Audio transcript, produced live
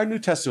Our New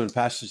Testament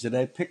passage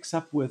today picks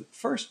up with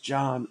 1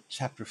 John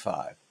chapter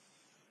 5.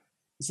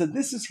 It said,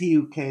 "This is he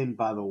who came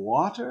by the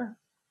water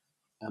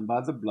and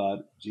by the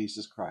blood,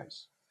 Jesus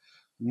Christ.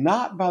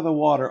 Not by the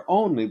water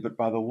only, but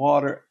by the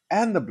water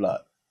and the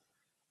blood.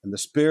 And the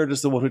Spirit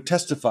is the one who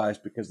testifies,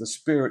 because the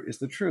Spirit is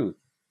the truth."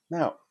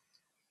 Now,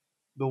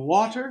 the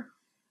water,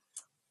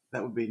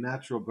 that would be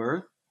natural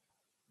birth.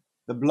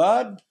 The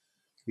blood,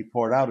 he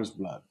poured out his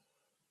blood,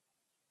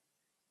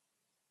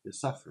 his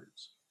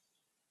sufferings.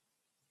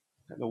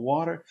 The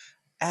water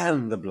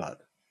and the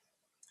blood.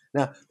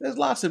 Now, there's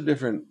lots of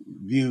different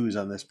views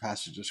on this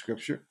passage of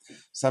Scripture.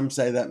 Some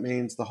say that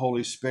means the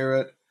Holy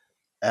Spirit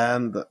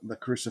and the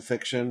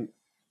crucifixion.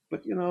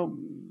 But,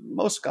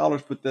 most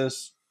scholars put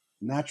this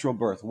natural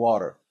birth,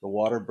 water. The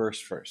water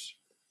burst first.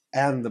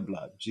 And the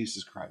blood,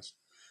 Jesus Christ.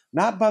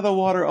 Not by the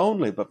water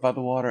only, but by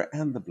the water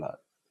and the blood.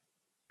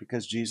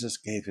 Because Jesus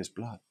gave his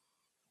blood.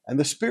 And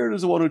the Spirit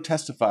is the one who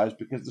testifies,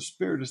 because the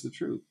Spirit is the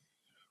truth.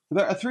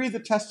 There are three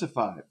that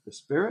testify: the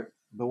Spirit,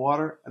 the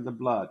water, and the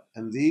blood.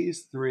 And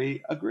these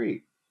three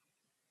agree.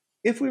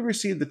 If we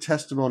receive the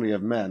testimony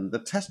of men, the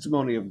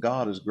testimony of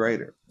God is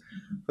greater.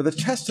 For this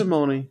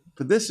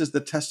is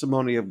the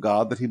testimony of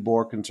God that he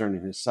bore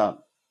concerning his Son.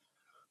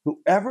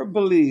 Whoever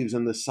believes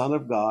in the Son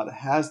of God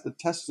has the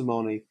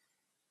testimony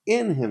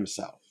in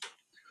himself.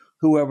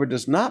 Whoever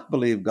does not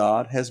believe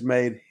God has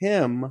made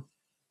him,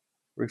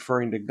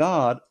 referring to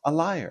God, a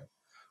liar.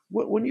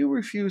 When you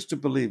refuse to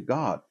believe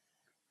God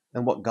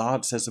and what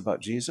God says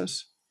about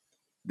Jesus,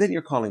 then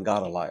you're calling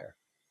God a liar.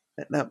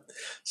 Now,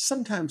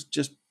 sometimes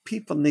just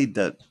people need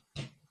to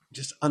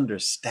just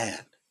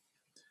understand.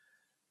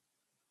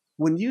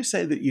 When you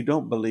say that you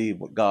don't believe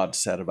what God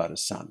said about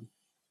his Son,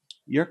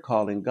 you're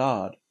calling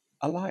God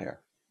a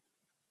liar.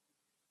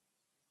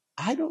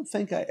 I don't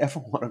think I ever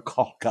want to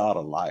call God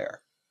a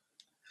liar,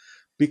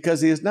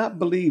 because he has not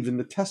believed in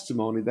the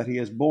testimony that he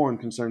has borne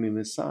concerning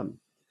his Son.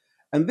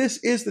 And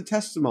this is the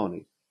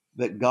testimony,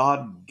 that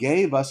God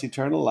gave us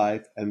eternal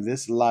life, and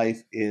this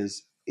life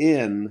is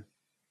in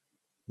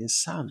his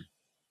Son.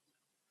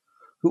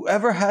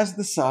 Whoever has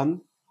the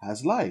Son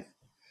has life,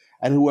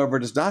 and whoever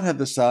does not have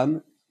the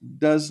Son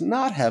does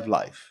not have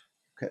life.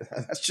 Okay,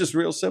 that's just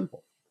real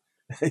simple.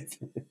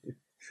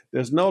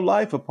 There's no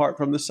life apart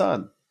from the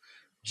Son.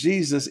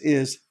 Jesus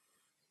is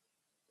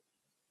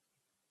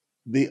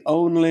the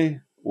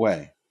only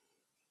way.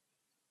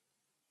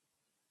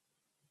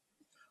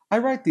 I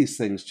write these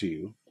things to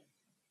you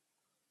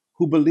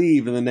who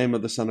believe in the name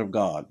of the Son of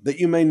God, that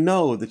you may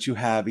know that you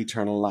have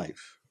eternal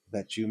life.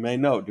 That you may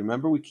know. Do you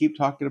remember we keep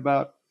talking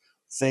about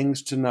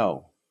things to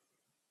know?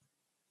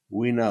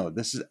 We know.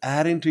 This is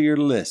adding to your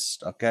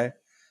list, okay?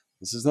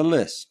 This is the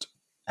list.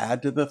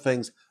 Add to the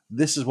things.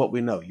 This is what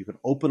we know. You can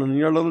open in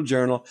your little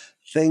journal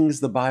things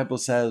the Bible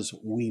says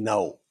we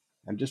know.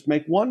 And just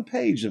make one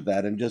page of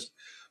that, and just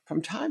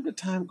from time to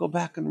time go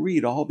back and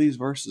read all these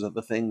verses of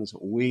the things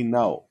we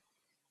know.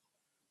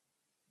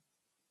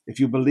 If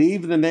you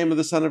believe in the name of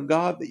the Son of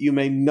God, that you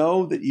may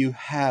know that you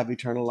have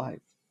eternal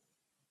life.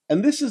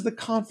 And this is the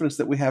confidence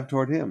that we have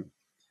toward him,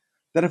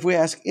 that if we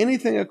ask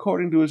anything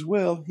according to his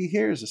will, he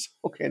hears us.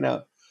 Okay,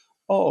 now,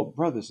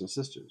 brothers and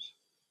sisters,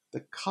 the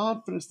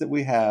confidence that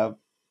we have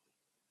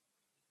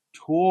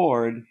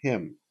toward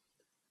him.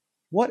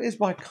 What is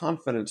my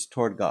confidence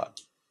toward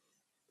God?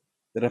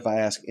 That if I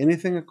ask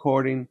anything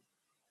according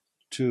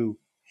to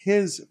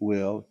his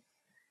will,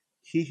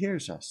 he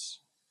hears us.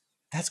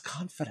 That's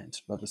confidence,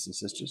 brothers and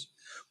sisters.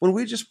 When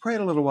we just prayed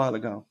a little while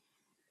ago,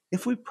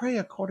 if we pray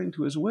according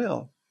to his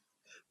will,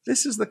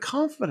 this is the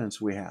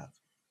confidence we have.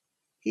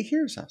 He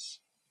hears us.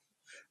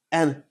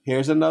 And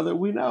here's another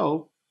we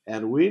know,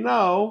 and we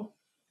know.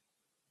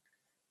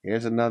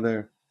 Here's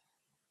another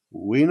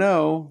we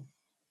know.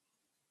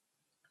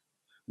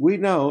 We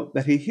know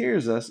that he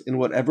hears us in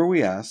whatever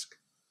we ask.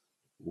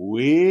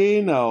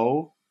 We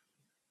know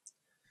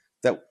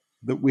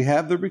that we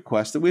have the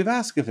request that we've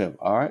asked of him.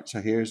 All right, so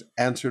here's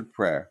answered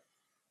prayer.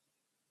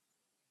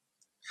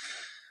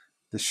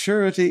 The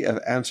surety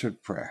of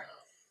answered prayer.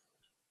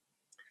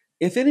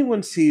 If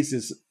anyone sees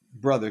his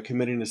brother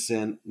committing a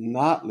sin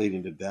not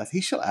leading to death,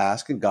 he shall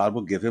ask, and God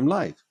will give him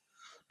life.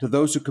 To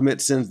those who commit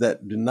sins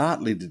that do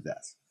not lead to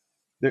death.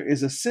 There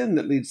is a sin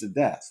that leads to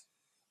death,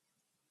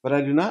 but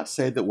I do not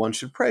say that one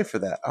should pray for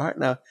that. All right,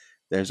 now,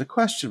 there's a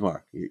question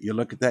mark. You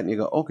look at that and you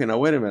go, okay, now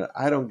wait a minute,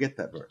 I don't get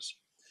that verse.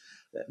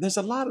 There's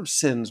a lot of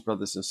sins,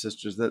 brothers and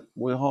sisters, that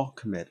we all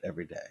commit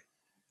every day,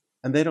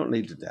 and they don't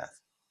lead to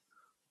death.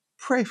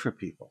 Pray for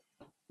people.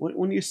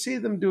 When you see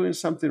them doing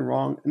something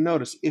wrong,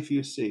 notice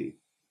you see,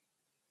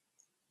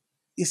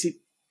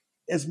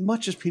 as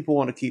much as people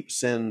want to keep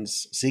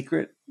sins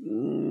secret,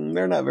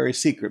 they're not very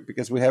secret,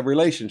 because we have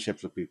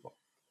relationships with people.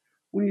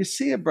 When you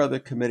see a brother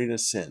committing a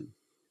sin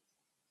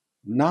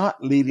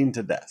not leading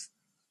to death,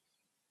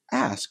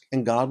 ask,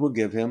 and God will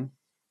give him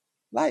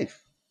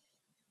life.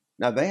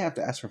 Now, they have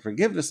to ask for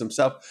forgiveness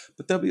themselves,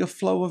 but there'll be a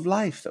flow of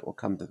life that will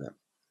come to them.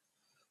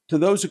 To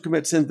those who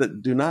commit sins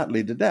that do not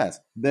lead to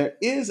death, there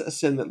is a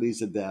sin that leads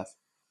to death.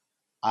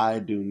 I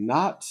do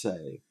not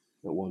say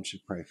that one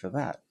should pray for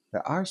that.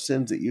 There are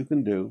sins that you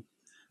can do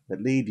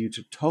that lead you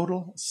to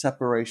total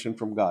separation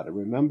from God. And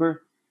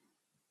remember,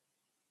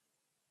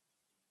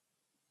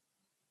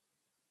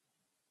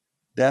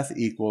 death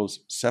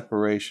equals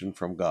separation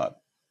from God.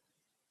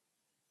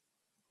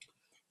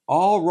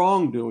 All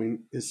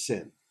wrongdoing is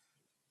sin,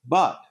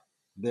 but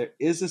there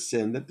is a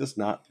sin that does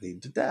not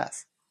lead to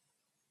death.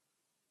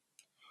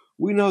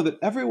 We know that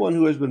everyone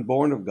who has been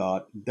born of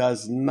God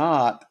does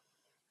not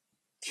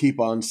keep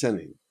on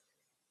sinning,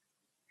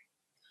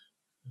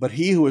 but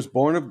he who is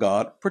born of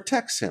God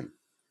protects him.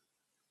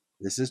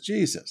 This is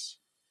Jesus.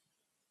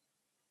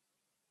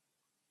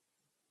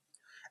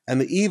 And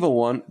the evil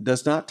one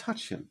does not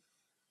touch him.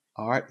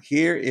 All right,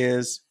 here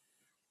is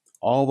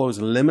all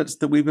those limits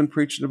that we've been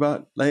preaching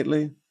about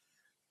lately.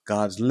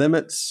 God's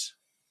limits,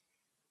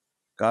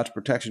 God's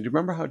protection. Do you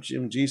remember how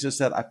Jesus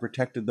said, I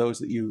protected those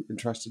that you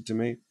entrusted to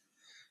me?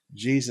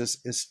 Jesus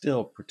is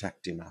still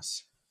protecting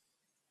us.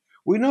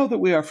 We know that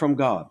we are from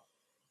God,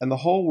 and the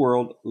whole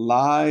world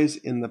lies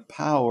in the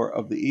power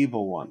of the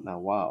evil one. Now,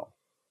 wow.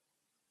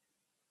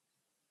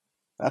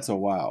 That's a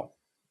wow.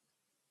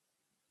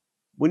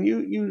 When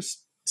you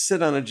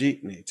sit on a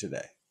jeepney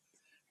today,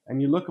 and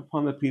you look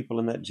upon the people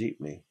in that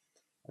jeepney,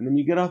 and then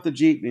you get off the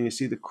jeepney and you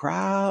see the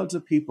crowds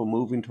of people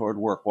moving toward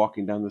work,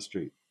 walking down the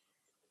street.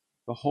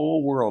 The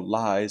whole world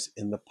lies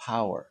in the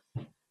power,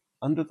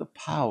 under the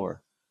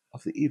power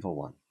of the evil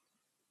one.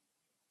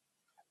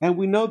 And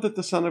we know that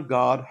the Son of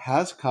God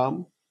has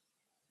come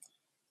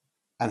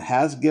and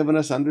has given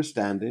us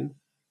understanding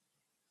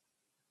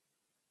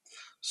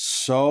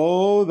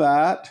so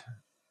that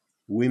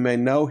we may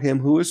know him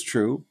who is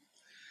true,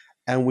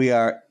 and we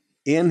are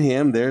in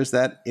him. There's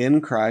that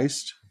in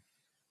Christ,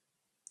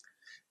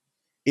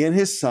 in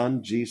his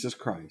Son, Jesus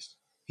Christ.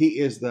 He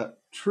is the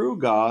true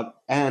God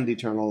and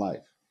eternal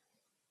life.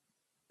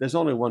 There's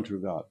only one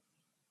true God.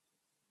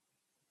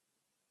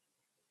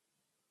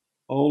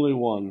 Only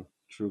one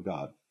true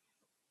God.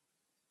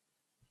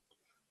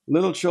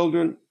 Little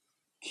children,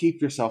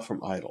 keep yourself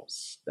from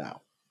idols.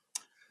 Now,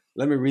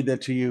 let me read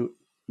that to you,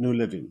 New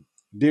Living.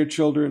 Dear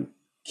children,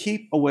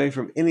 keep away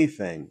from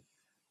anything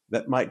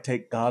that might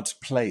take God's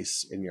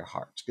place in your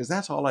hearts, because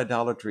that's all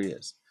idolatry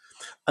is.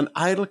 An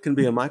idol can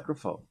be a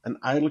microphone. An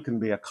idol can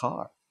be a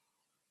car.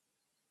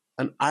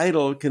 An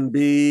idol can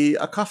be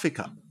a coffee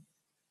cup.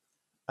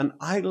 An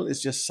idol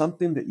is just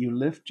something that you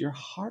lift your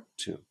heart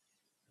to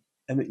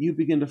and that you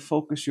begin to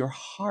focus your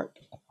heart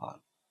upon,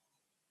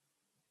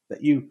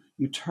 that you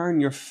turn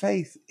your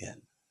faith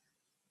in.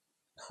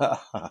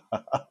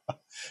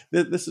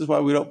 This is why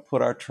we don't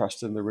put our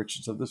trust in the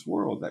riches of this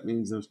world. That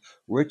means those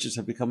riches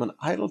have become an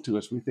idol to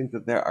us. We think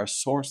that they're our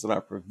source and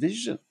our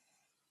provision.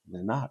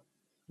 They're not.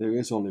 There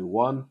is only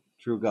one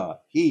true God.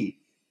 He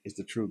is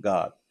the true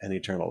God and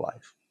eternal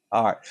life.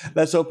 All right,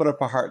 let's open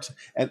up our hearts.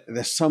 And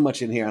there's so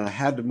much in here, and I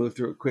had to move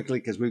through it quickly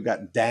because we've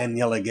got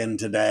Daniel again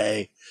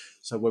today.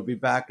 So we'll be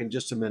back in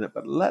just a minute,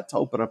 but let's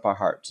open up our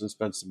hearts and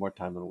spend some more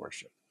time in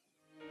worship.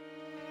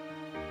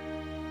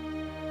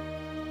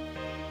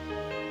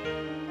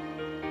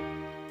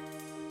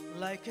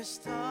 Like a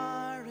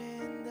star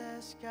in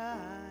the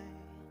sky,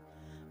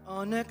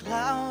 on a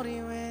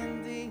cloudy,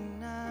 windy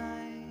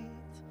night,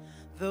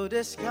 though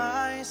the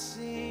sky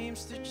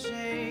seems to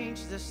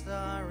change, the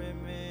star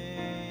remains.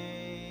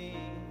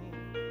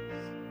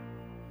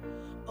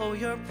 Oh,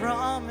 your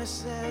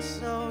promises,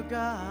 oh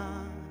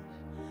God,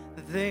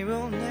 they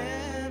will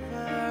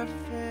never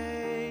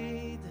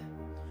fade.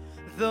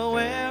 Though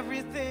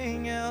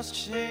everything else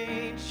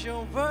change,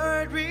 your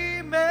word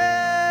remains.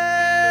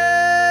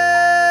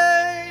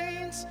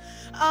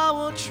 I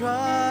will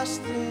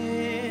trust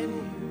in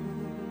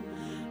you.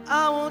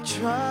 I will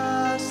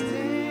trust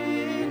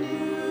in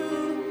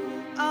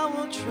you. I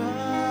will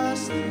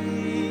trust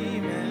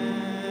in Emmanuel.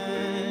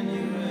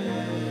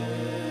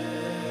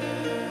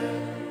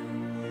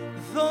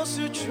 Those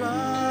who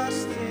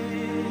trust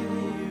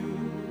in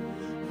you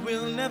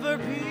will never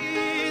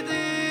be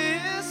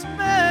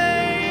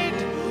dismayed.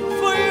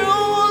 For you,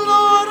 O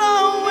Lord,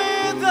 are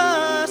with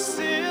us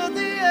till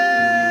the end.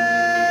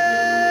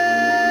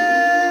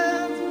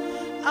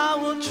 I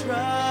will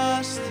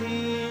trust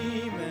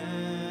Emmanuel.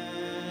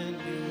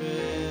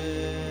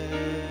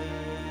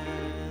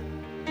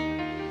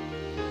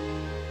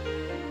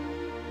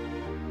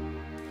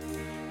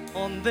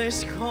 On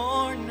this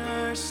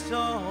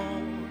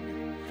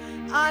cornerstone,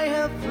 I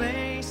have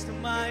placed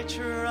my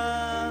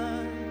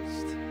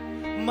trust.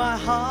 My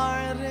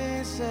heart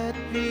is at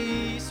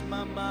peace,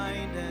 my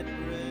mind at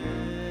rest.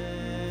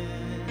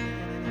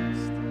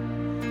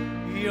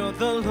 You're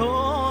the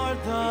Lord,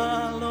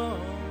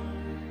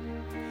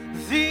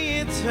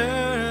 the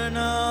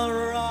eternal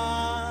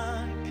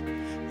rock,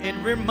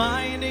 in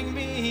reminding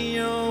me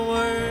your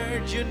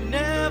word you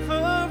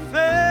never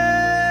fail.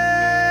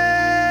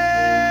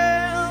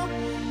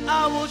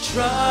 I will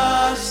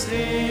trust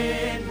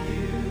in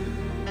you.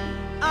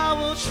 I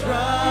will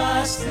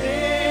trust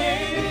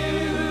in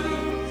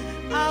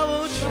you. I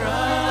will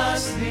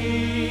trust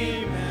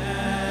Emmanuel.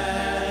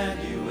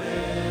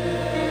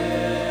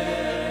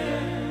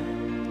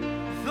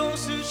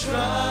 Those who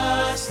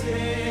trust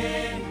in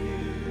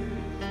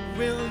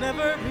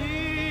never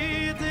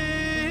be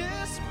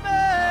dismayed.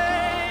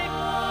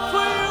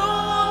 For you,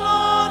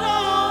 Lord,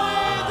 are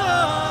with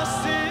us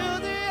till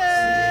the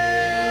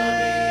end.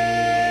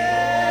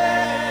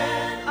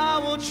 I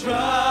will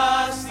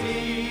trust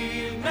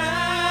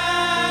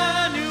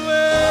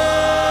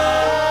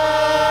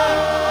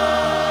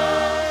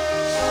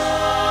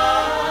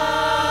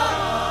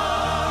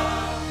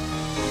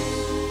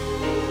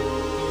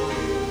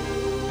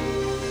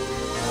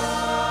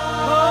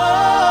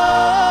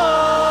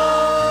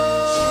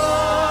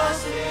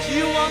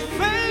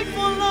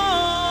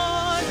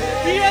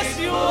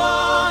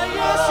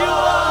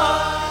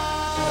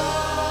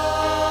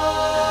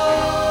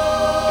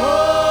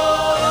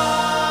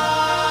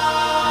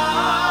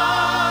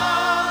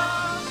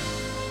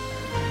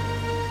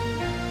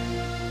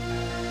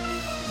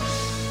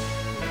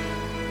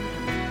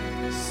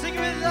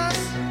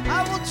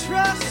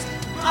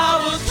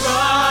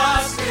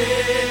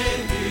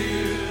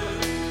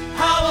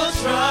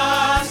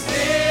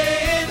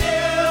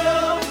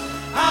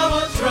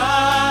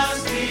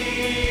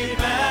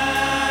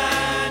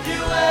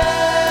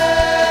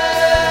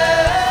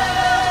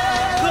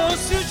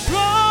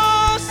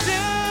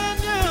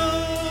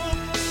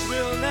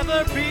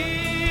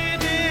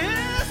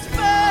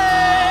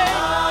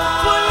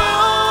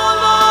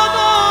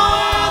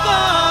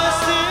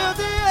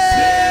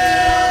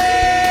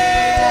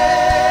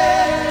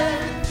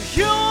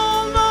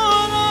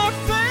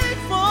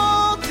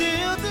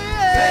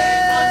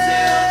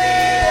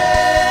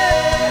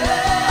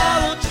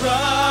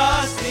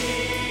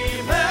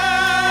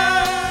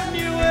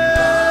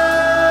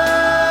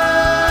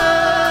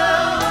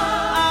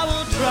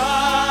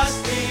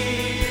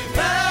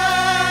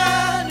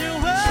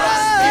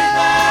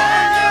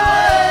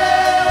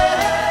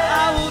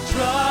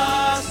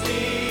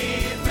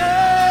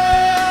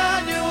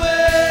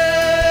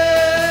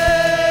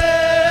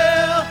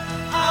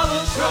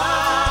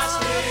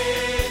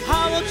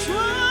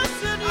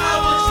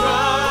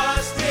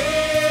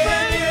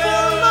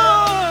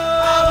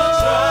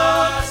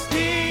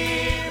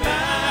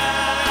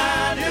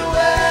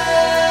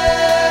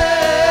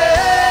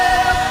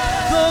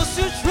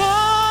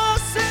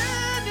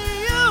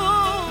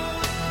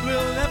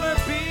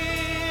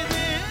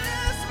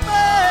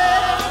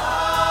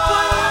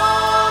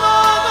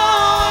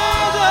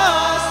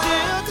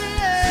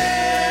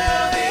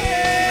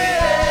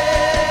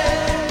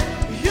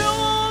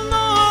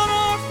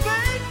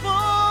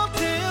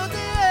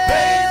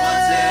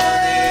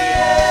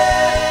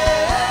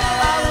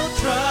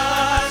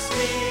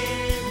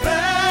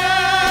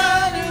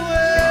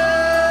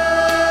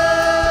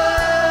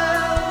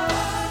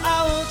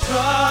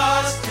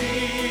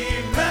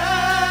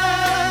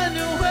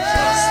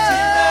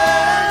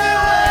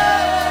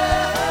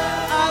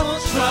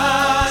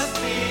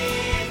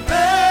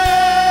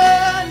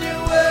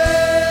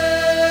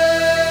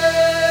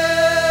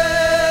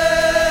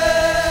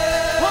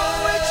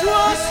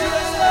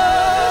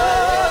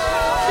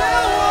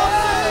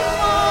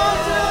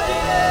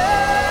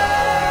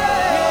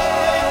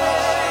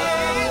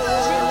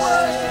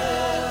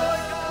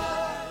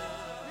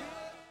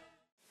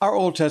Our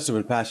Old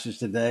Testament passage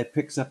today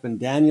picks up in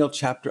Daniel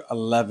chapter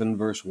 11,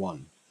 verse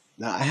 1.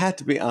 Now, I had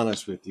to be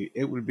honest with you.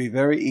 It would be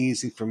very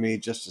easy for me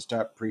just to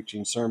start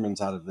preaching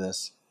sermons out of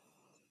this,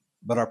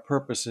 but our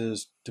purpose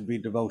is to be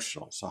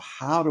devotional. So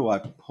how do I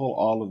pull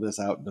all of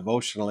this out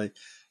devotionally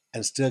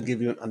and still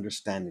give you an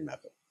understanding of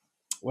it?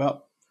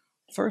 Well,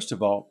 first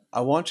of all,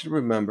 I want you to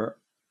remember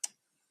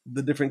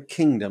the different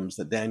kingdoms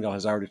that Daniel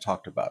has already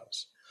talked about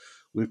us.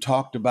 We've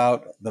talked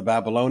about the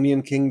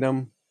Babylonian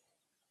kingdom.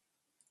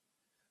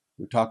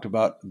 We talked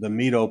about the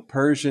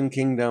Medo-Persian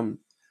kingdom.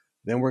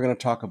 Then we're going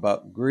to talk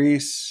about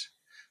Greece.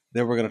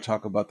 Then we're going to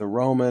talk about the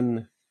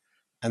Roman.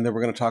 And then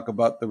we're going to talk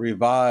about the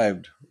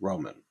revived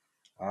Roman.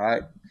 All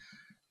right.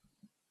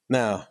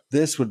 Now,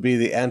 this would be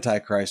the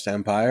Antichrist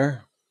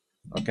Empire.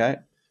 Okay.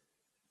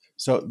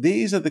 So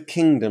these are the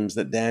kingdoms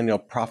that Daniel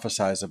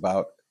prophesies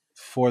about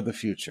for the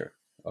future.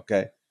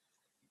 Okay.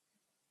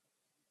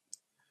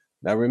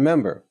 Now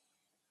remember,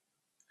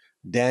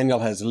 Daniel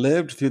has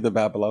lived through the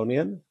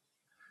Babylonian,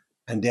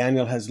 and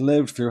Daniel has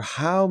lived through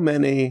how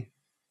many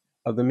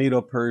of the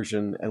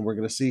Medo-Persian, and we're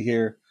going to see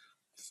here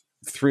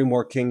 3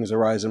 more kings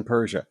arise in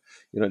Persia.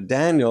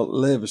 Daniel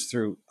lives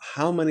through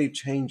how many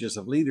changes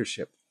of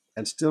leadership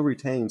and still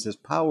retains his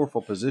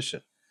powerful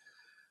position.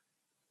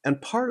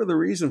 And part of the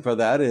reason for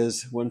that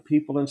is when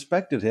people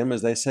inspected him,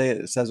 as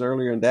it says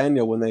earlier in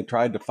Daniel, when they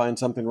tried to find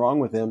something wrong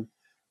with him,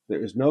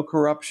 there is no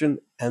corruption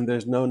and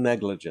there's no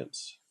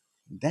negligence.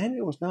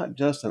 Daniel was not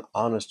just an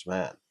honest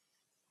man.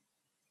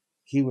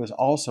 He was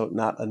also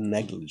not a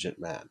negligent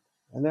man.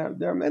 And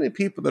there are many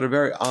people that are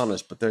very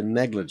honest, but they're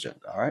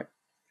negligent, all right?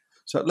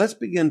 So let's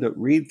begin to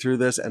read through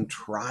this and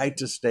try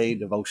to stay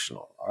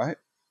devotional, all right?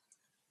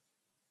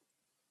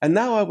 And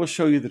now I will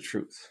show you the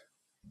truth.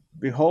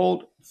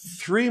 Behold,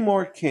 3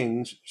 more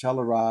kings shall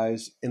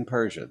arise in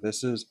Persia.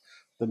 This is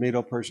the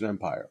Medo-Persian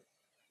Empire.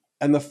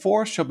 And the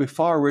 4th shall be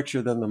far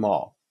richer than them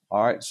all.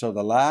 All right, so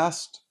the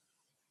last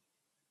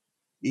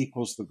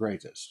equals the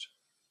greatest.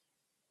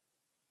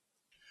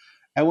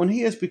 And when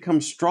he has become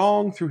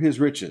strong through his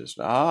riches,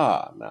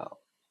 now,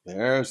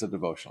 there's a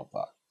devotional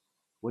thought.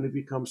 When he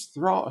becomes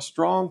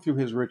strong through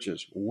his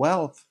riches,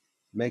 wealth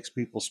makes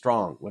people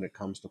strong when it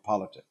comes to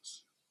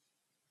politics.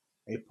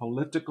 A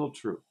political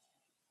truth.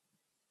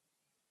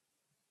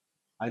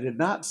 I did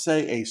not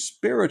say a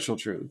spiritual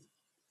truth.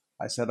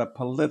 I said a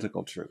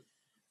political truth.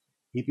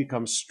 He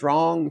becomes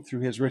strong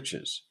through his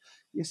riches.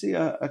 You see,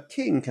 a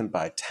king can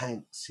buy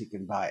tanks, he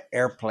can buy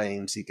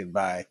airplanes, he can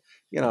buy,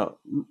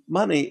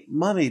 money.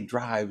 Money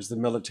drives the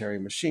military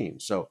machine.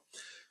 So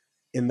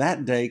in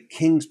that day,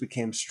 kings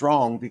became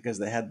strong because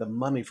they had the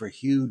money for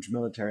huge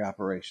military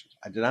operations.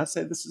 I did not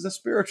say this is a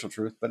spiritual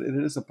truth, but it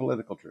is a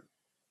political truth.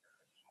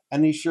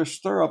 And he shall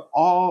stir up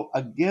all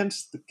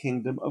against the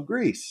kingdom of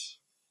Greece.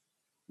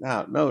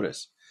 Now,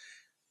 notice,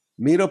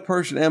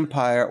 Medo-Persian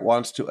Empire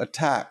wants to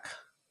attack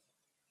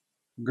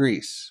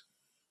Greece.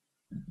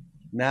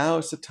 Now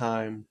is the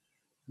time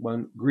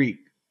when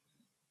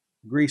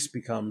Greece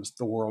becomes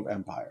the world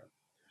empire.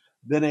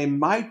 Then a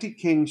mighty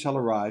king shall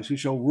arise, who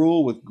shall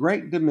rule with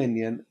great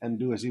dominion and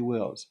do as he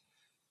wills.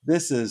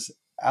 This is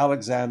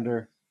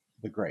Alexander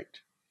the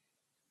Great.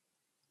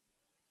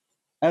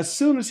 As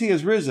soon as he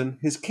is risen,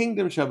 his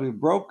kingdom shall be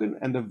broken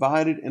and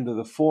divided into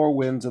the four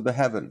winds of the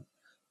heaven,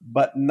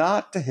 but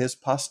not to his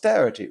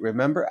posterity.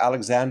 Remember,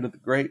 Alexander the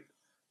Great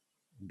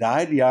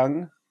died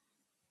young,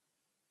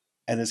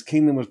 and his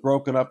kingdom was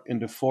broken up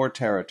into four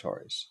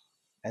territories,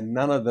 and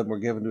none of them were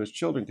given to his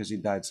children because he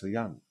died so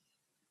young.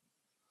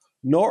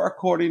 Nor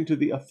according to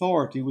the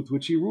authority with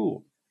which he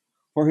ruled,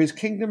 for his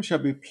kingdom shall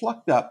be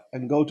plucked up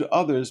and go to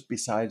others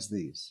besides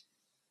these.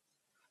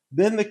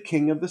 Then the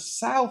king of the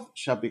south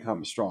shall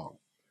become strong,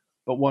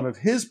 but one of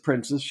his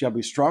princes shall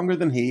be stronger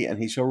than he, and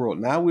he shall rule.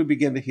 Now we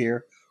begin to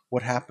hear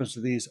what happens to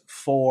these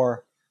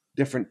four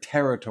different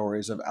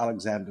territories of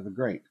Alexander the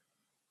Great.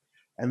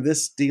 And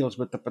this deals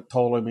with the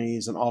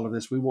Ptolemies and all of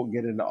this. We won't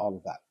get into all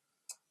of that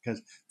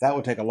because that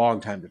would take a long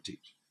time to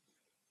teach.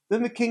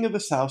 Then the king of the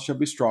south shall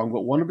be strong,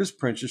 but one of his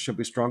princes shall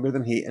be stronger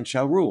than he and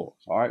shall rule.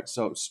 All right,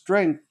 so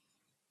strength.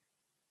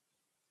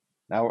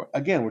 Now,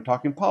 again, we're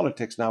talking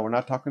politics now. We're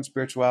not talking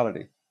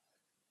spirituality.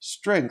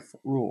 Strength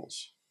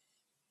rules.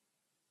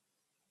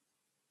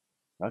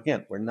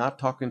 Again, we're not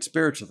talking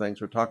spiritual things.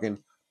 We're talking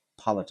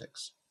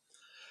politics.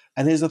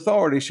 And his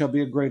authority shall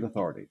be a great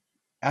authority.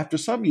 After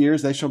some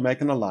years they shall make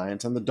an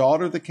alliance, and the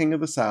daughter of the king of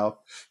the south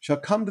shall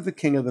come to the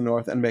king of the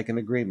north and make an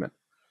agreement.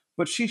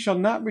 But she shall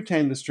not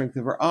retain the strength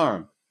of her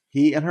arm.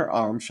 He and her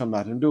arm shall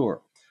not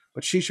endure.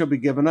 But she shall be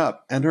given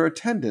up, and her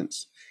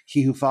attendants,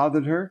 he who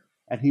fathered her,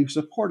 and he who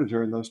supported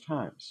her in those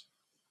times.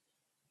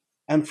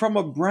 And from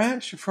a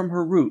branch from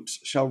her roots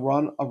shall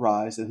one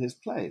arise in his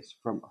place,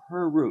 from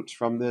her roots,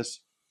 from this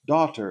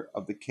daughter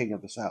of the king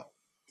of the south.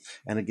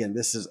 And again,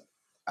 this is,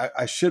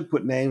 I should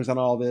put names on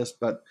all this,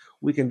 but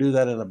we can do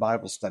that in a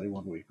Bible study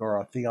one week or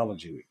a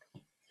theology week.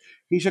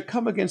 He shall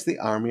come against the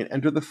army and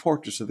enter the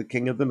fortress of the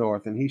king of the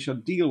north, and he shall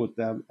deal with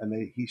them,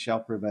 and he shall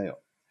prevail.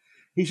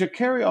 He shall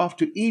carry off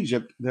to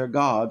Egypt their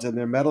gods and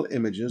their metal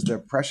images, their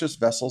precious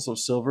vessels of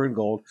silver and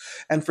gold,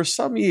 and for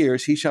some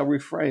years he shall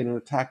refrain in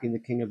attacking the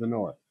king of the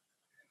north.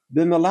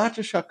 Then the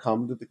latter shall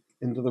come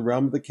into the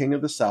realm of the king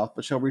of the south,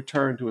 but shall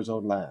return to his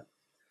own land.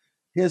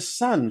 His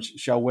sons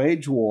shall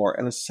wage war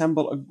and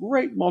assemble a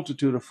great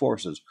multitude of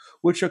forces,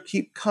 which shall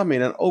keep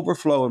coming and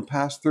overflow and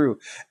pass through,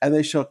 and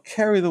they shall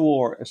carry the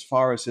war as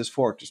far as his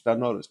fortress. Now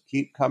notice,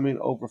 keep coming,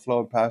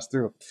 overflow, and pass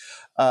through.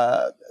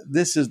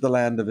 This is the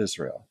land of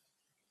Israel.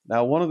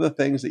 Now, one of the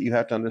things that you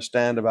have to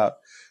understand about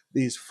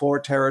these four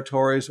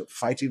territories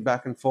fighting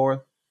back and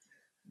forth,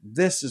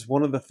 this is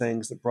one of the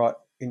things that brought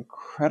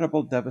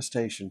incredible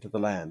devastation to the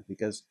land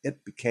because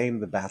it became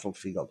the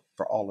battlefield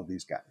for all of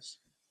these guys.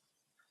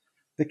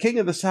 The king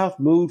of the south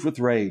moved with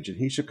rage, and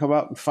he shall come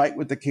out and fight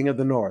with the king of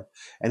the north,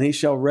 and he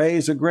shall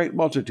raise a great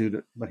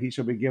multitude, but he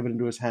shall be given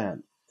into his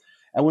hand.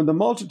 And when the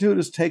multitude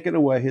is taken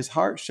away, his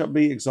heart shall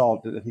be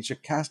exalted, and he shall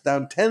cast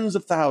down tens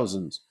of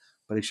thousands,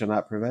 but he shall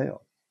not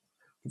prevail.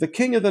 For the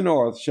king of the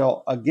north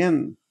shall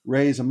again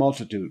raise a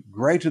multitude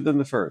greater than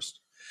the first,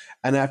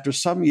 and after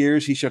some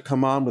years he shall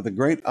come on with a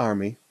great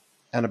army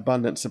and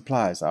abundant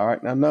supplies. All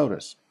right, now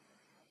notice,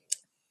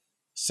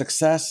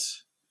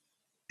 success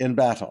in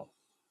battle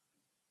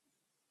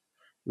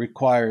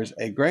requires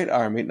a great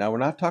army. Now, we're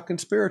not talking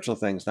spiritual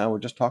things. Now, we're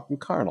just talking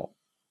carnal.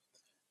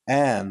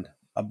 And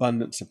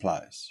abundant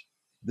supplies.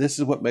 This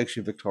is what makes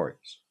you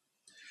victorious.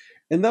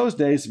 In those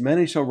days,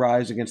 many shall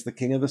rise against the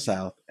king of the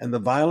south, and the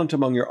violent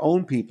among your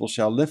own people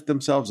shall lift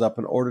themselves up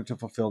in order to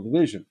fulfill the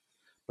vision,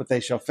 but they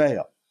shall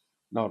fail.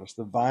 Notice,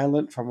 the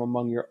violent from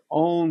among your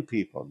own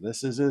people.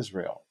 This is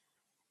Israel.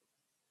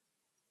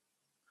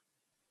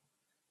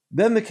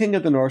 Then the king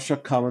of the north shall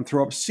come and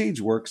throw up siege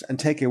works and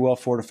take a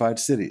well-fortified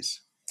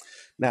cities.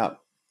 Now,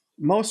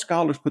 most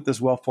scholars put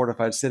this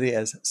well-fortified city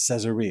as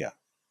Caesarea.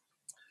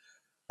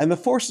 And the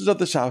forces of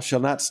the south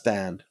shall not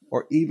stand,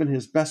 or even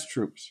his best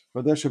troops,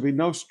 for there shall be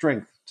no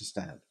strength to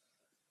stand.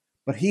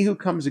 But he who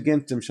comes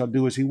against him shall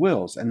do as he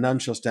wills, and none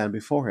shall stand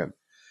before him.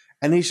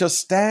 And he shall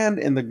stand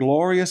in the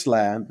glorious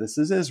land, this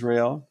is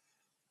Israel,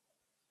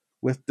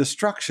 with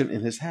destruction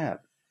in his hand.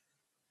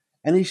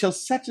 And he shall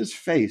set his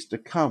face to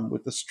come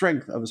with the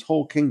strength of his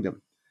whole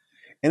kingdom.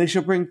 And he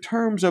shall bring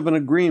terms of an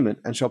agreement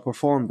and shall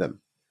perform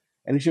them.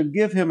 And he shall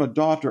give him a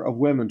daughter of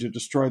women to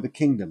destroy the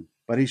kingdom,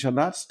 but he shall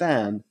not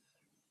stand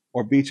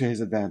or be to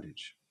his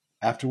advantage.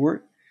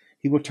 Afterward,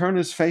 he will turn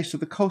his face to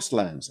the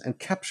coastlands and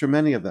capture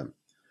many of them.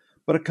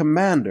 But a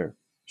commander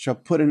shall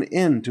put an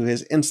end to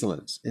his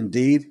insolence.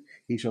 Indeed,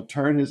 he shall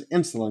turn his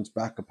insolence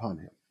back upon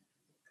him.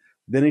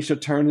 Then he shall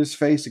turn his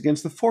face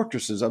against the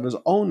fortresses of his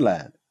own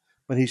land,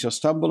 but he shall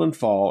stumble and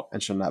fall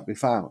and shall not be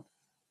found.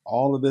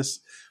 All of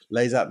this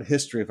lays out the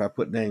history if I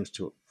put names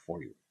to it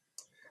for you.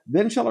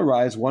 Then shall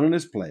arise one in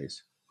his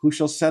place, who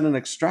shall send an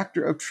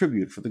extractor of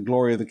tribute for the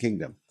glory of the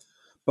kingdom.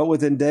 But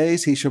within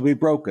days he shall be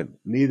broken,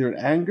 neither in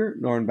anger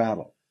nor in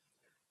battle.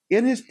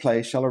 In his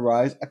place shall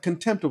arise a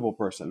contemptible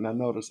person. Now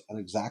notice,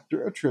 an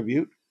exactor of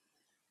tribute,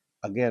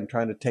 again,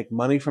 trying to take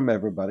money from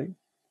everybody.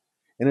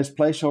 In his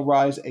place shall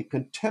rise a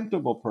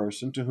contemptible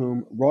person to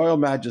whom royal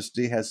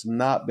majesty has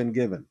not been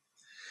given.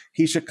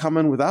 He shall come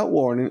in without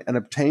warning and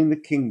obtain the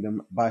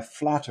kingdom by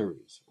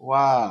flatteries.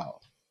 Wow.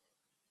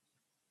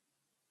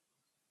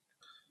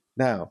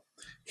 Now,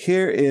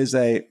 here is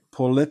a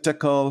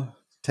political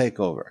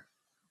takeover.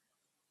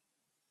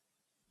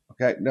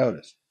 Okay,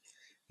 notice,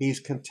 he's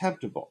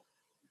contemptible.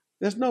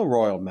 There's no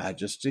royal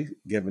majesty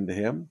given to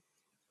him,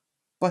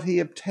 but he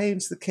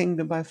obtains the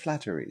kingdom by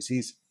flatteries.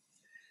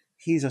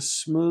 He's a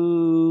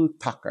smooth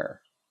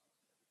talker.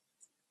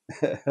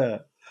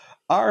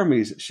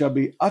 Armies shall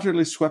be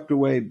utterly swept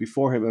away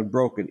before him and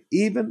broken,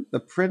 even the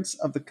prince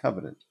of the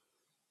covenant.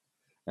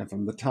 And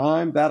from the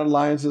time that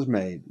alliance is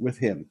made with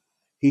him,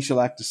 he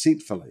shall act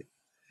deceitfully,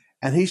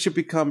 and he shall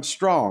become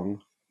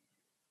strong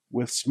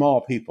with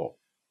small people.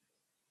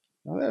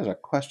 Now there's a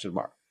question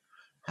mark.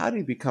 How do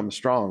you become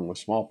strong with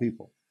small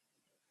people?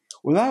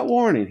 Without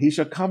warning, he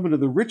shall come into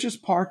the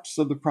richest parts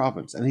of the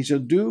province, and he shall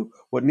do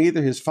what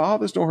neither his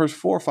fathers nor his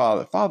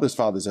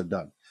fathers have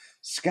done,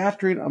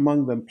 scattering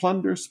among them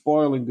plunder,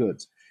 spoil, and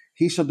goods.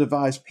 He shall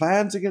devise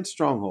plans against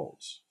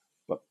strongholds,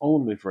 but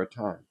only for a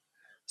time.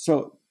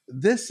 So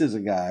this is a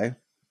guy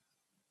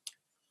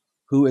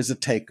who is a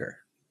taker.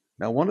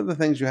 Now, one of the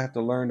things you have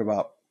to learn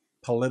about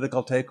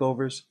political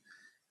takeovers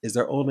is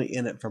they're only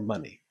in it for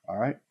money, all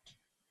right?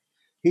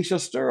 He shall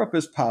stir up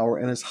his power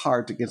and his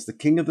heart against the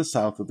king of the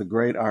south with a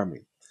great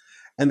army.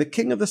 And the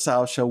king of the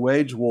south shall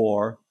wage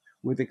war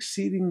with an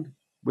exceeding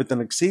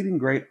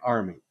great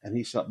army,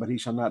 but he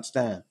shall not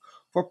stand,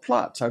 for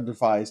plots are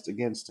devised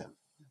against him.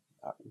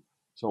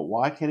 So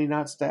why can he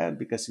not stand?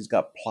 Because he's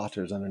got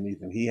plotters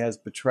underneath him. He has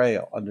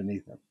betrayal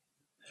underneath him.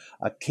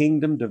 A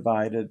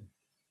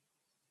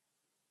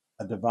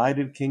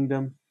divided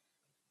kingdom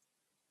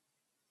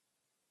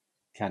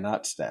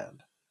cannot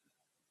stand.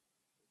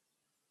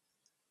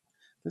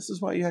 This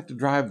is why you have to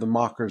drive the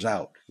mockers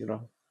out,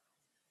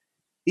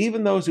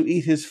 Even those who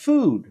eat his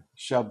food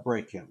shall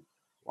break him.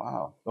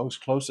 Wow, those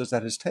closest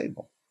at his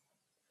table.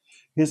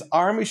 His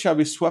army shall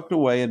be swept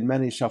away, and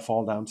many shall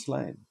fall down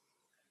slain.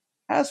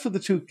 As for the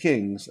two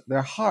kings,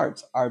 their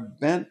hearts are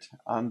bent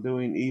on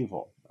doing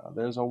evil. Now,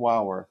 there's a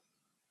wower.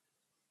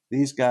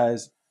 These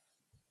guys,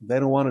 they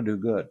don't want to do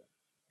good.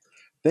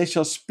 They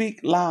shall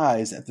speak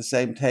lies at the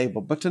same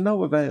table, but to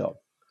no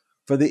avail,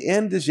 for the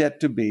end is yet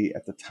to be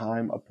at the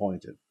time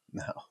appointed.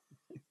 Now,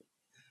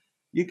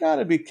 you got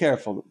to be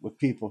careful with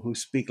people who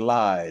speak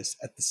lies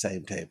at the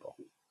same table.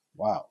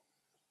 Wow.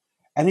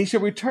 And he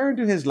shall return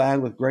to his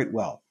land with great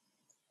wealth,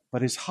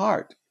 but his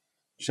heart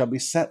shall be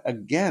set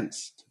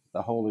against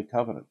the holy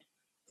covenant.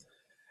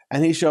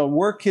 And he shall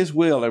work his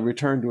will and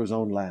return to his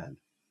own land.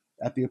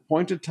 At the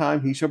appointed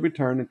time he shall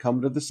return and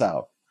come to the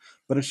south,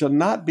 but it shall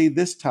not be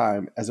this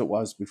time as it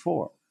was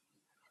before.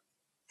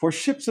 For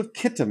ships of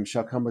Kittim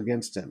shall come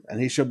against him,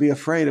 and he shall be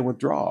afraid and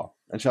withdraw,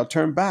 and shall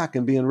turn back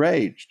and be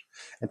enraged,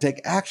 and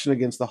take action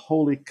against the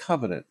holy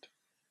covenant.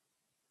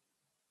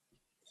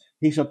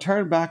 He shall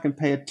turn back and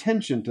pay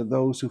attention to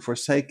those who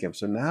forsake him.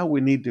 So now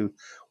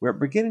we're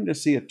beginning to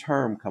see a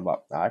term come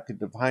up. Now, I could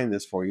define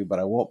this for you, but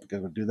I won't,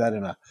 because we'll do that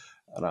in a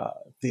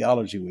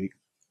theology week.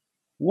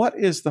 What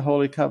is the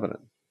holy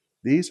covenant?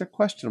 These are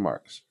question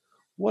marks.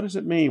 What does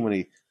it mean when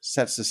he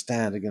sets his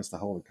stand against the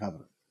holy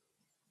covenant?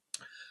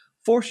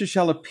 Forces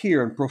shall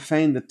appear and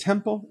profane the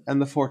temple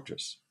and the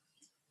fortress,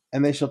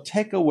 and they shall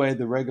take away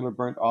the regular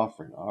burnt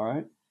offering. All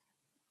right?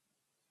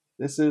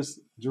 This is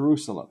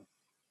Jerusalem.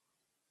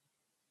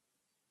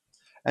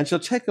 And shall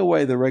take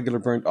away the regular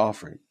burnt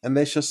offering, and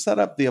they shall set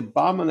up the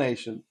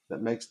abomination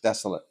that makes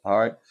desolate. All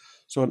right?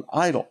 So an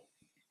idol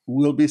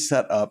will be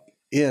set up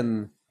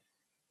in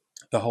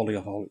the Holy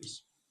of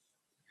Holies.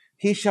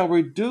 He shall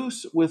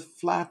seduce with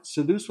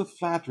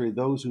flattery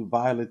those who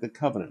violate the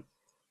covenant.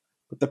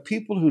 But the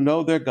people who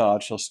know their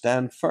God shall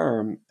stand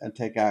firm and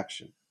take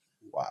action.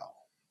 Wow.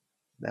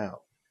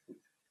 Now,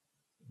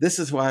 this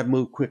is why I've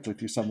moved quickly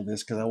through some of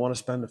this, because I want to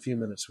spend a few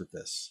minutes with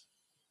this.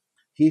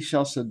 He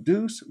shall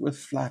seduce with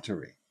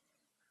flattery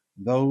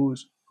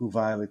those who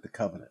violate the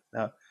covenant.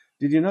 Now,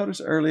 did you notice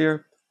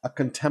earlier, a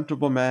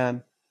contemptible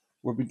man?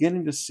 We're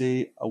beginning to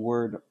see a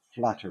word,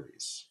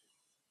 flatteries.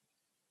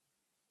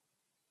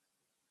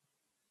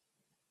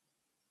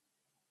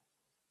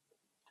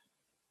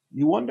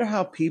 You wonder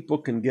how people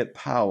can get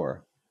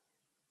power.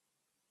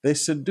 They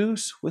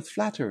seduce with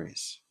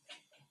flatteries.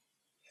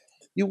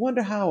 You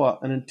wonder how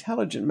an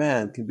intelligent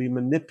man can be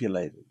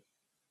manipulated.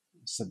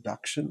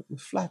 Seduction with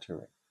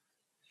flattery.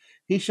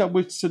 He shall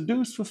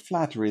seduce with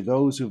flattery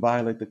those who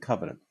violate the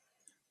covenant.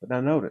 But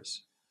now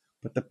notice,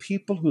 but the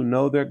people who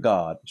know their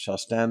God shall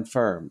stand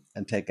firm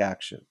and take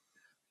action.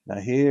 Now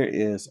here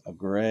is a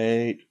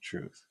great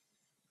truth.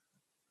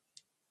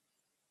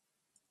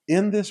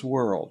 In this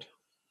world,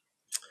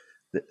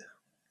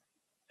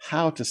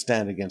 how to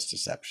stand against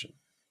deception.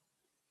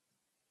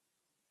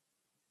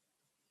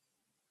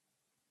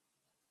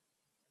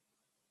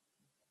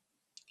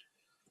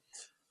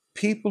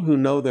 People who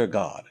know their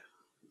God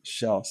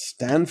shall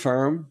stand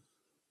firm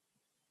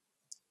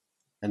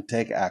and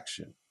take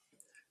action.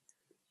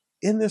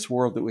 In this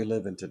world that we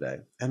live in today,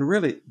 and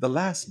really the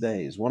last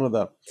days, one of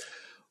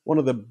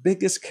the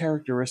biggest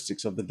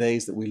characteristics of the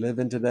days that we live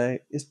in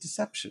today is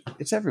deception.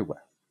 It's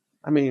everywhere.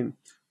 I mean,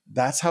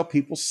 that's how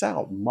people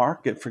sell.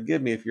 Market,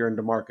 forgive me if you're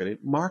into marketing.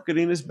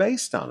 Marketing is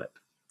based on it.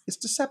 It's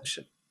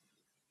deception.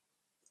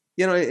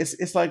 You know,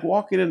 it's like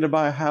walking in to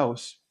buy a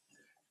house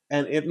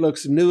and it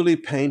looks newly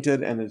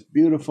painted and it's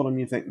beautiful and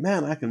you think,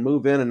 man, I can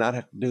move in and not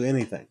have to do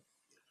anything.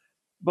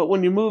 But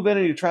when you move in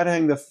and you try to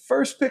hang the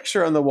first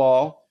picture on the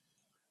wall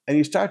and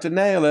you start to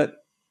nail it,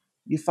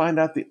 you find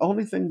out the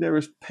only thing there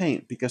is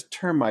paint because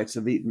termites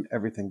have eaten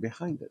everything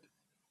behind it.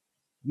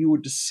 You were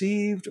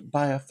deceived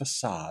by a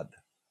facade.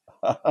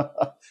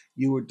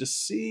 You were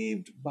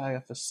deceived by a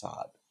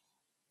facade.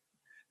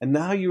 And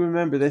now you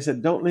remember, they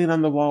said, don't lean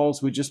on the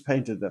walls, we just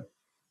painted them.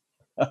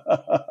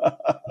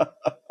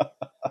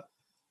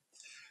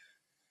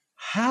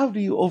 How do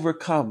you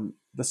overcome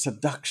the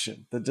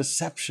seduction, the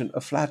deception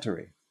of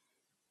flattery?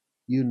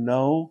 You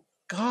know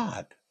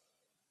God.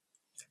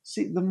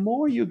 See, the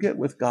more you get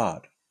with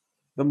God,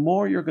 the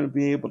more you're going to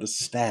be able to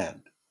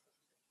stand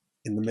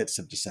in the midst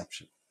of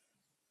deception.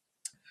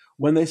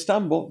 When they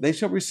stumble, they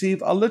shall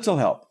receive a little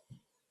help,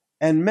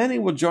 and many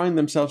will join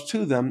themselves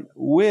to them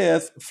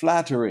with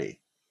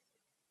flattery.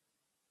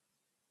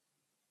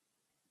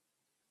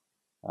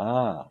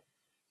 How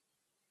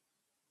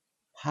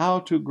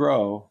to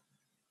grow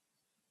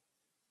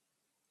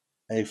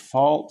a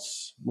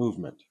false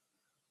movement,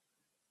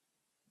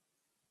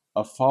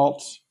 a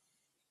false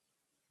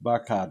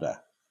barkada.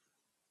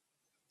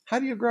 How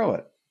do you grow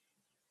it?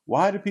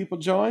 Why do people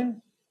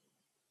join?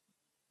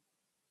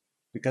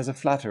 Because of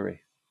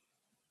flattery.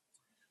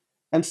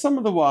 And some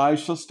of the wise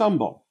shall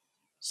stumble,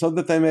 so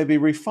that they may be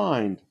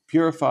refined,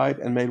 purified,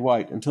 and made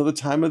white until the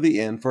time of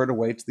the end, for it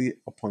awaits the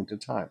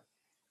appointed time.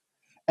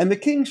 And the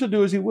king shall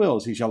do as he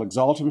wills. He shall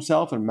exalt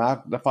himself and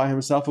magnify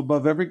himself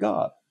above every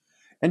god,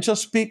 and shall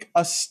speak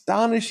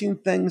astonishing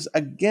things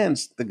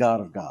against the God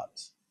of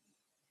gods.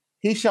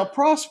 He shall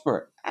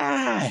prosper.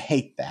 I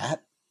hate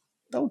that.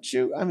 Don't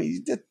you? I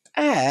mean,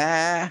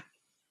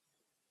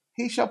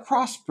 he shall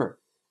prosper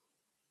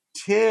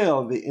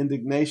till the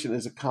indignation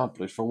is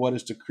accomplished, for what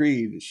is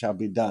decreed shall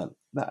be done.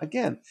 Now,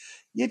 again,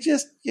 you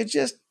just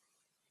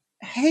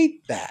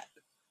hate that.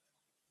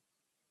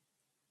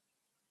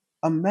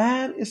 A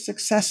man is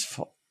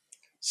successful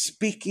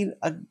speaking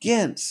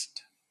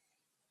against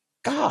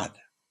God.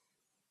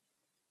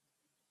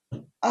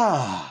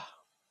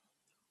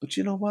 But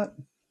you know what?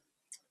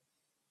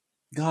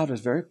 God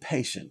is very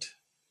patient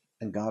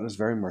and God is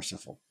very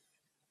merciful.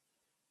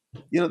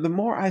 You know, the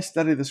more I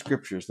study the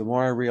scriptures, the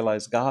more I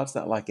realize God's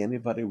not like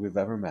anybody we've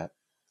ever met.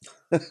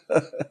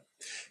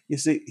 You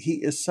see,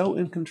 he is so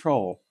in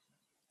control.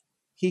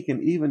 He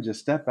can even just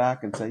step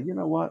back and say, you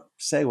know what?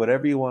 Say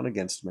whatever you want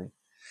against me.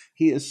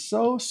 He is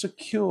so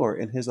secure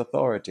in his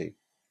authority.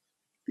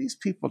 These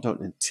people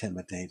don't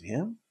intimidate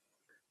him.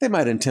 They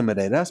might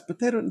intimidate us, but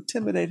they don't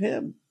intimidate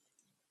him.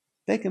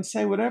 They can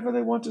say whatever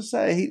they want to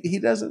say. He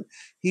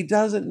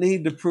doesn't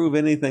need to prove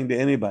anything to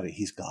anybody.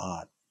 He's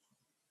God.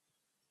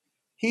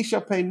 He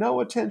shall pay no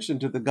attention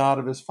to the God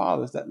of his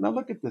fathers. Now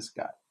look at this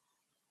guy.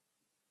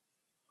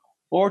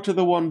 Or to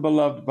the one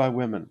beloved by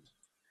women.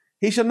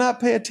 He shall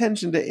not pay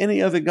attention to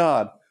any other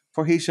God,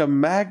 for he shall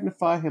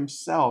magnify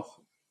himself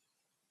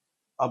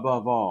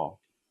above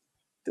all.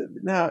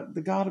 Now,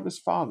 the God of his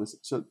fathers.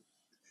 So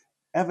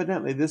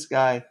evidently this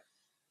guy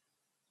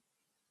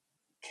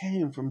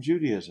came from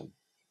Judaism.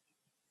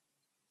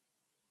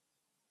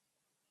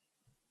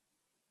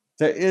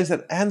 There is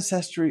an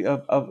ancestry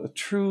of a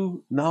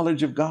true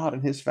knowledge of God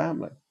and his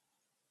family,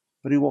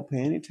 but he won't pay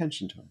any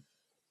attention to him.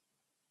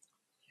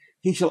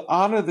 He shall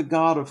honor the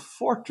God of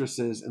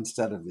fortresses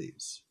instead of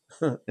these.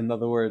 In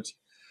other words,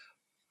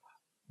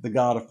 the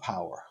God of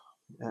power.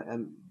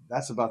 And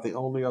that's about the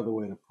only other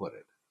way to put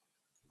it.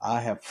 I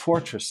have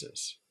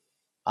fortresses.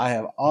 I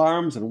have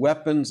arms and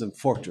weapons and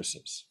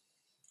fortresses.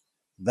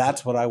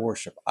 That's what I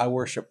worship. I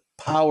worship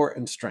power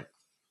and strength.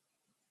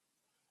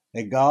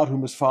 A God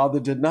whom his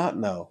father did not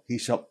know, he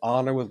shall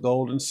honor with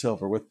gold and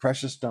silver, with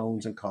precious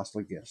stones and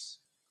costly gifts.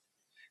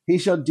 He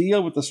shall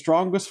deal with the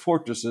strongest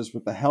fortresses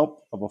with the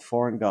help of a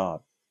foreign God.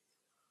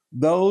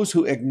 Those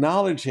who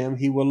acknowledge him,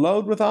 he will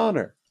load with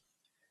honor.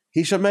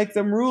 He shall make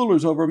them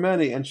rulers over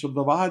many and shall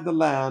divide the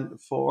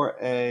land for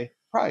a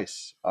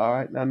price. All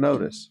right, now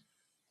notice.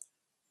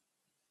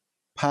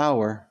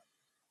 Power,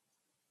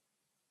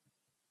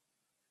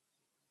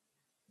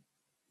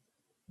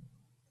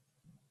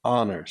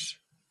 honors.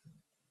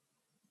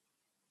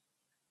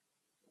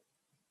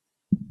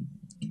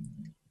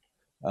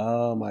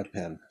 Oh, my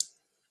pen.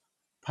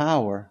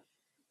 Power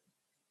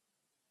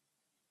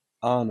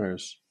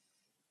honors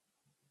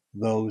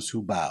those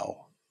who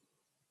bow.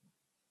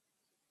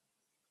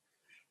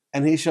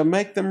 And he shall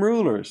make them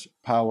rulers.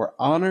 Power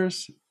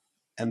honors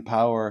and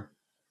power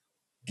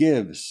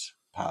gives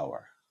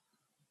power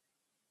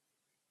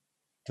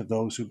to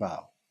those who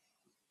bow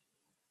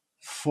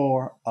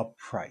for a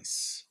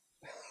price.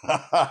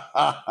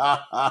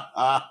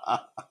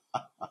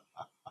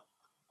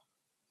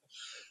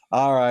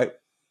 All right.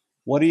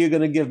 What are you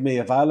going to give me?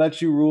 If I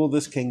let you rule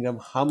this kingdom,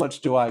 how much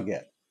do I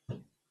get?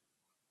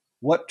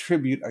 What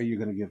tribute are you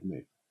going to give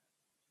me?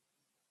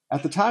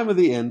 At the time of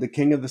the end, the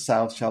king of the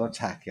south shall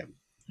attack him.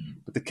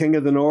 But the king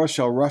of the north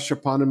shall rush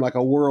upon him like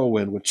a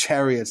whirlwind with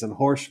chariots and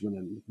horsemen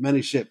and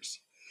many ships.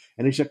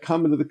 And he shall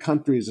come into the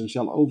countries and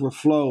shall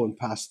overflow and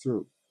pass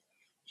through.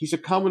 He shall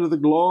come into the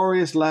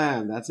glorious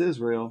land, that's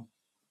Israel.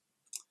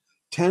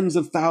 Tens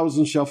of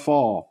thousands shall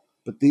fall,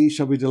 but these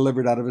shall be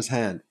delivered out of his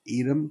hand.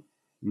 Edom,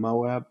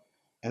 Moab,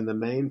 and the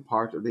main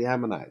part of the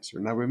Ammonites.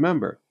 Now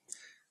remember,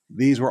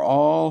 these were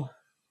all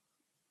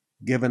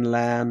given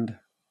land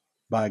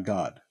by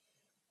God.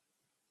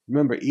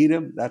 Remember,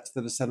 Edom, that's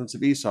the descendants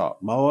of Esau.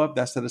 Moab,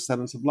 that's the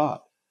descendants of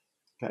Lot.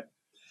 Okay.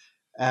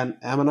 And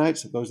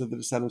Ammonites, those are the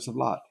descendants of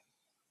Lot.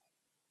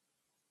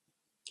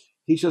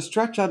 He shall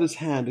stretch out his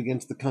hand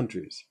against the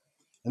countries,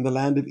 and the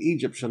land of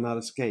Egypt shall not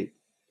escape.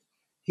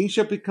 He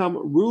shall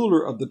become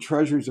ruler of the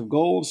treasuries of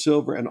gold,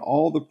 silver, and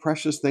all the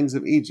precious things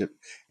of Egypt,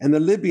 and the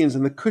Libyans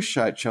and the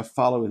Cushites shall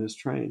follow in his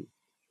train.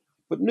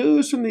 But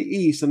news from the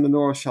east and the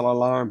north shall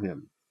alarm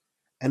him,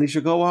 and he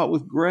shall go out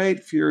with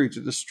great fury to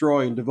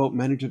destroy and devote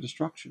many to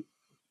destruction.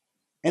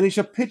 And he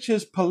shall pitch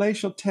his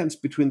palatial tents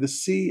between the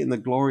sea and the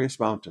glorious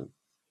mountain,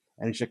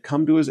 and he shall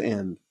come to his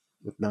end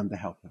with none to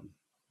help him.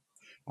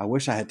 I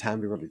wish I had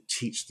time to really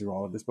teach through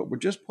all of this, but we're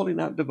just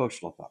pulling out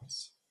devotional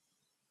thoughts.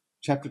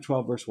 Chapter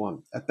 12, verse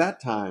 1. At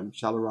that time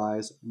shall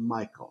arise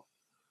Michael,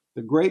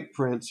 the great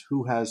prince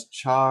who has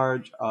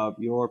charge of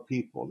your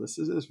people. This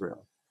is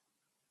Israel.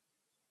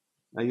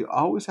 Now you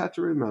always have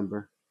to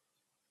remember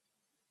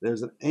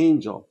there's an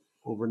angel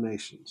over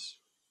nations.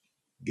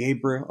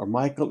 Gabriel or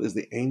Michael is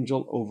the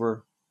angel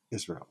over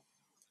Israel.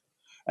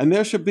 And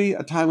there shall be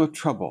a time of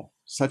trouble,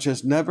 such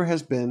as never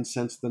has been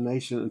since the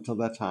nation until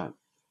that time.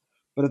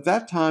 But at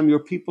that time your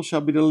people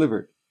shall be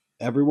delivered,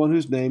 everyone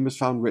whose name is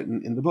found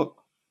written in the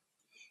book.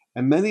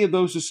 And many of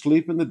those who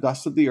sleep in the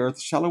dust of the earth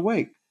shall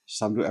awake,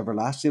 some to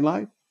everlasting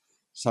life,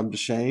 some to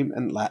shame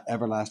and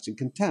everlasting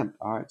contempt.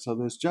 All right, so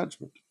there's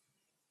judgment.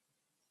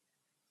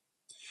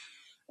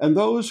 And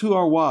those who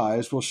are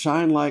wise will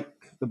shine like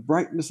the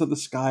brightness of the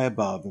sky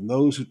above,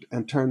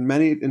 and turn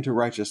many into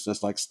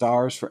righteousness like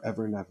stars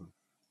forever and ever.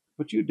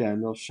 But you,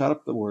 Daniel, shut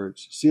up the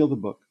words, seal the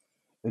book,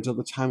 until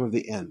the time of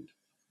the end.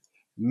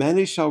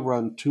 Many shall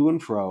run to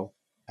and fro,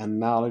 and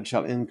knowledge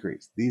shall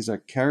increase. These are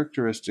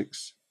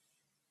characteristics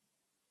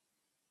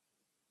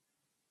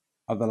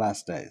of the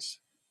last days.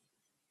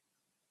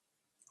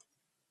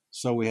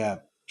 So we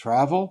have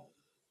travel,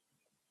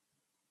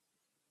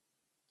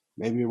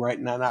 maybe right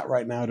now, not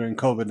right now during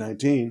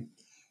COVID-19,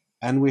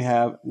 and we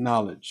have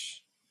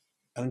knowledge.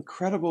 An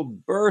incredible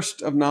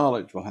burst of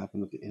knowledge will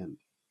happen at the end.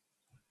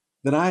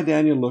 Then I,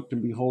 Daniel, looked,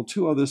 and behold,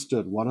 two others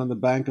stood, one on the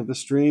bank of the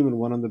stream, and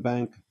one on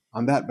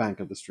that bank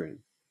of the stream.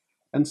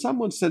 And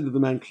someone said to the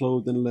man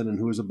clothed in linen,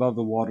 who was above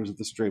the waters of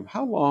the stream,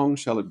 how long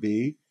shall it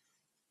be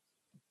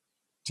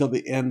till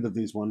the end of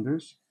these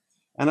wonders?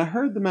 And I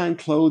heard the man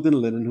clothed in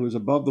linen, who was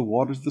above the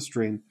waters of the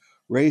stream,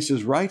 raise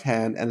his right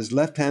hand and his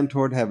left hand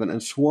toward heaven,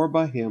 and swore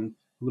by him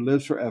who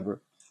lives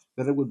forever,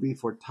 that it would be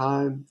for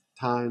time,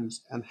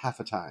 times, and half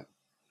a time.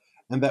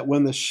 And that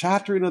when the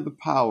shattering of the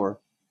power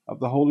of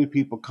the holy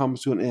people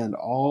comes to an end,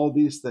 all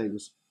these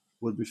things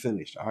would be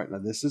finished. All right, now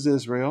this is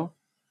Israel.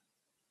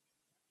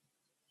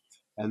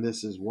 And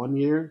this is 1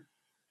 year,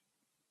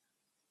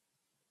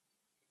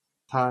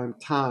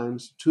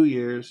 times 2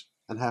 years,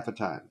 and half a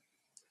time.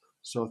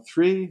 So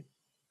 3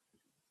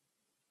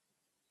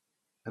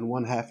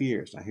 1/2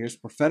 years. Now here's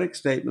prophetic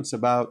statements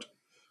about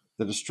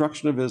the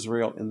destruction of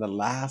Israel in the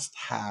last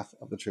half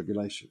of the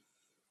tribulation.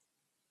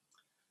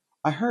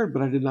 I heard,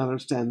 but I did not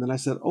understand. Then I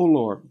said, O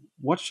Lord,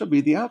 what shall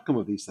be the outcome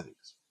of these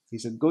things? He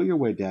said, go your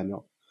way,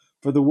 Daniel,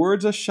 for the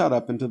words are shut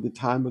up until the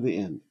time of the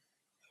end.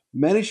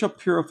 Many shall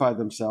purify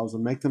themselves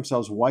and make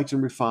themselves white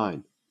and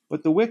refined,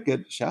 but the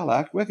wicked shall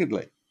act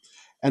wickedly.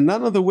 And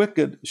none of the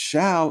wicked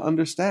shall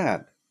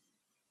understand,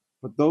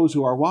 but those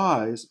who are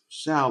wise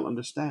shall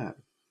understand.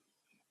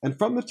 And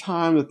from the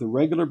time that the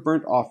regular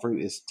burnt offering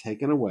is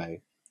taken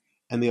away,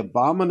 and the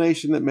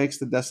abomination that makes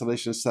the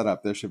desolation set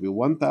up, there shall be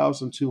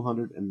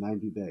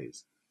 1,290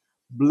 days.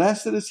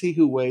 Blessed is he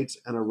who waits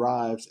and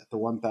arrives at the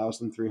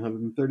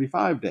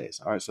 1,335 days.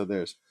 All right, so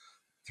there's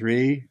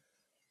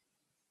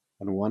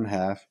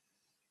 3.5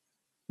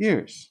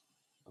 years.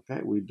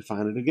 Okay, we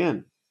define it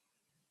again.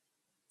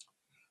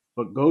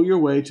 But go your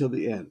way till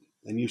the end,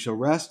 and you shall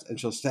rest and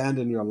shall stand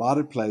in your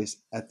allotted place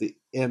at the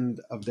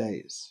end of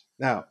days.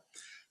 Now,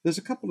 there's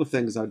a couple of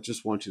things I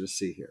just want you to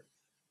see here.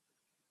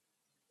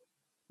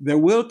 There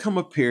will come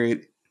a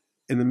period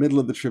in the middle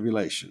of the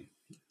tribulation.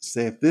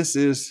 Say if this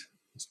is,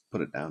 let's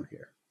put it down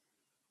here.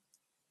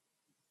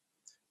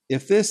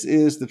 If this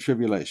is the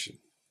tribulation,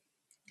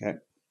 okay,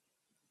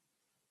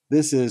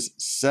 this is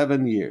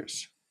 7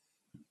 years.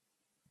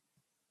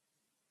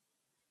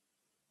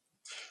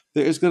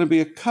 There is going to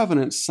be a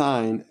covenant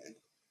signed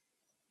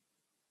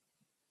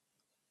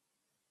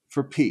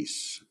for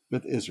peace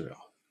with Israel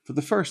for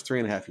the first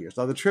 3.5 years.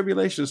 Now, the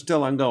tribulation is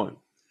still ongoing,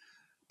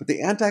 but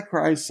the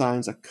Antichrist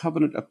signs a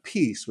covenant of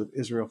peace with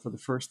Israel for the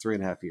first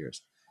 3.5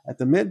 years. At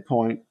the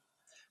midpoint,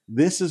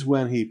 this is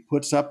when he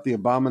puts up the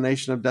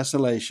abomination of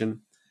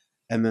desolation,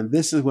 and then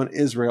this is when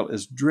Israel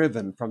is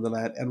driven from the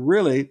land. And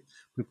really,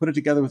 we put it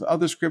together with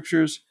other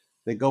scriptures,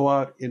 they go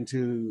out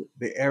into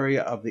the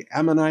area of the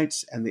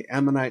Ammonites, and the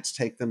Ammonites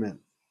take them in.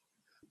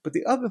 But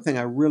the other thing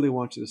I really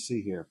want you to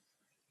see here,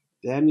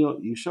 Daniel,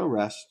 you shall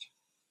rest,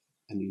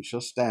 and you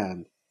shall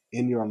stand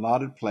in your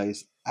allotted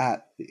place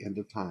at the end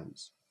of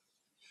times.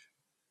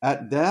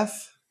 At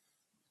death,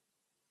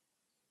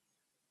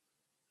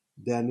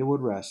 Daniel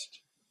would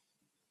rest.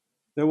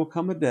 There will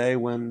come a day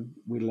when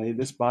we lay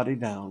this body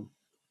down,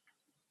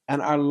 and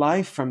our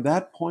life from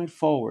that point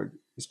forward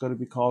is going to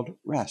be called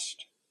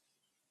rest.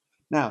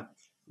 Now,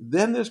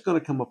 then there's going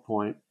to come a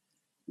point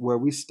where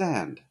we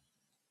stand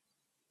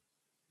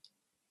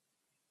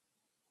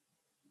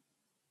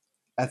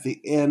at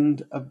the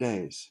end of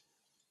days,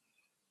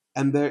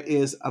 and there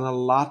is an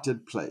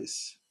allotted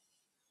place.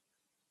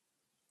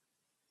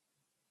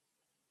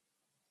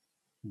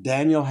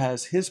 Daniel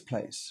has his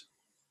place.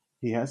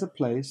 He has a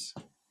place,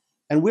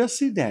 and we'll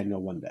see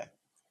Daniel one day.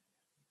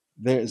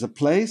 There is a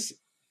place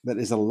that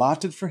is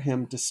allotted for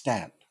him to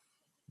stand.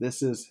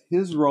 This is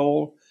his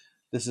role.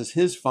 This is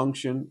his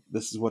function.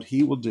 This is what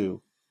he will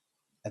do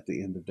at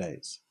the end of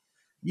days.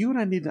 You and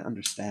I need to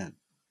understand.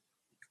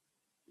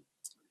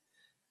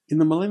 In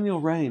the millennial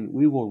reign,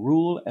 we will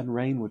rule and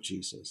reign with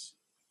Jesus.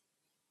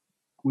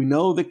 We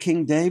know that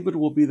King David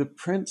will be the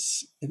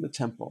prince in the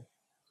temple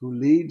who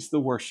leads the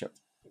worship.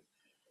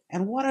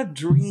 And what a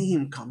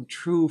dream come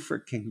true for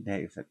King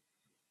David,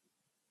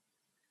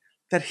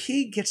 that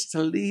he gets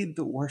to lead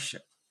the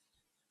worship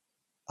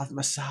of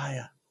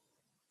Messiah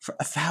for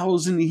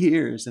 1,000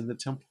 years in the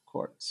temple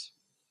courts.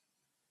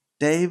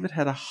 David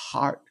had a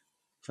heart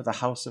for the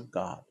house of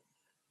God.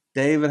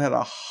 David had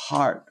a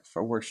heart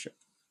for worship.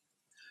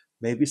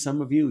 Maybe some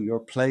of you, your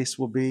place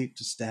will be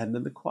to stand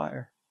in the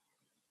choir.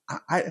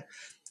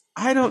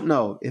 I don't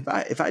know.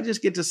 If I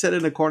just get to sit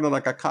in a corner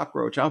like a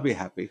cockroach, I'll be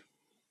happy.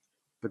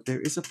 But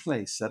there is a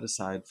place set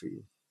aside for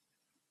you,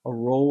 a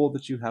role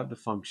that you have to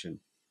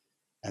function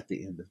at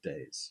the end of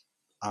days.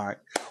 All right,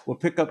 we'll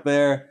pick up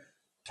there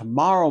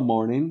tomorrow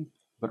morning,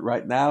 but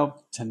right now,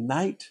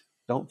 tonight,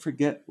 don't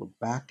forget, we're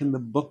back in the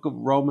book of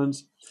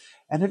Romans.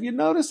 And have you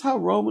noticed how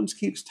Romans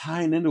keeps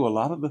tying into a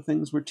lot of the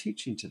things we're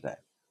teaching today?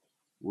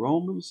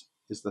 Romans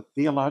is the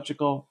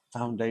theological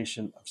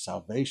foundation of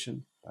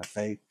salvation by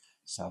faith,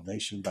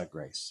 salvation by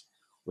grace.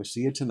 We'll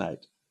see you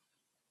tonight,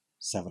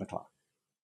 7 o'clock.